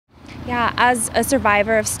Yeah, as a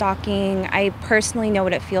survivor of stalking, I personally know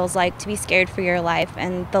what it feels like to be scared for your life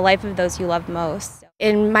and the life of those you love most.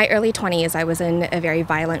 In my early 20s, I was in a very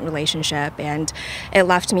violent relationship, and it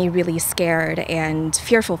left me really scared and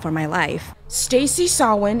fearful for my life. Stacy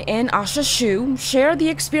Sawin and Asha Shu share the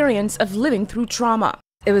experience of living through trauma.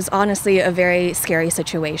 It was honestly a very scary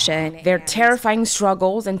situation. Their terrifying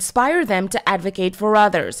struggles inspire them to advocate for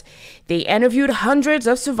others. They interviewed hundreds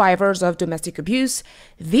of survivors of domestic abuse.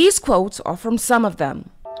 These quotes are from some of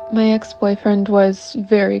them. My ex-boyfriend was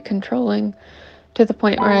very controlling, to the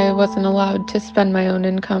point where I wasn't allowed to spend my own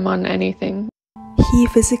income on anything. He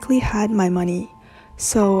physically had my money,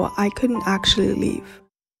 so I couldn't actually leave.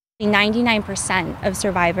 99% of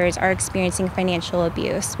survivors are experiencing financial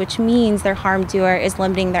abuse, which means their harm doer is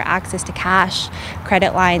limiting their access to cash,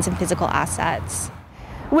 credit lines, and physical assets.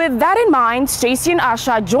 With that in mind, Stacy and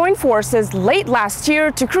Asha joined forces late last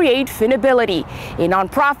year to create FinAbility, a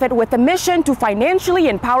nonprofit with a mission to financially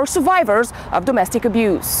empower survivors of domestic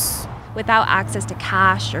abuse. Without access to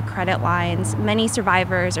cash or credit lines, many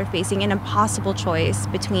survivors are facing an impossible choice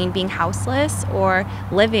between being houseless or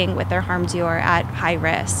living with their harm doer at high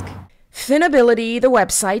risk. FinAbility, the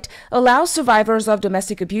website, allows survivors of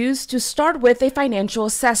domestic abuse to start with a financial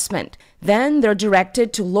assessment. Then they're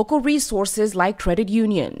directed to local resources like credit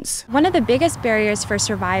unions. One of the biggest barriers for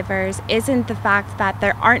survivors isn't the fact that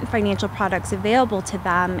there aren't financial products available to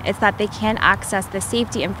them, it's that they can't access the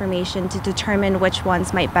safety information to determine which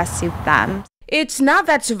ones might best suit them. It's not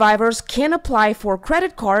that survivors can't apply for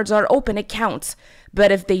credit cards or open accounts, but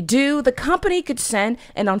if they do, the company could send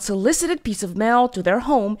an unsolicited piece of mail to their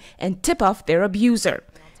home and tip off their abuser.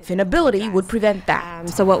 FinAbility would prevent that.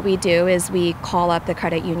 So what we do is we call up the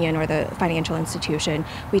credit union or the financial institution,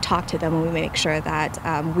 we talk to them, and we make sure that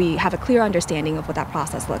we have a clear understanding of what that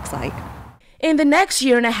process looks like. In the next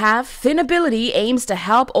year and a half, FinAbility aims to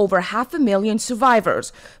help over 500,000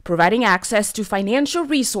 survivors, providing access to financial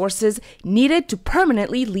resources needed to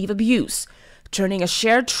permanently leave abuse, turning a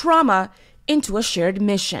shared trauma into a shared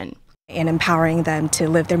mission. And empowering them to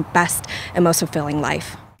live their best and most fulfilling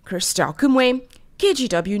life. Christelle Kumwe,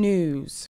 KGW News.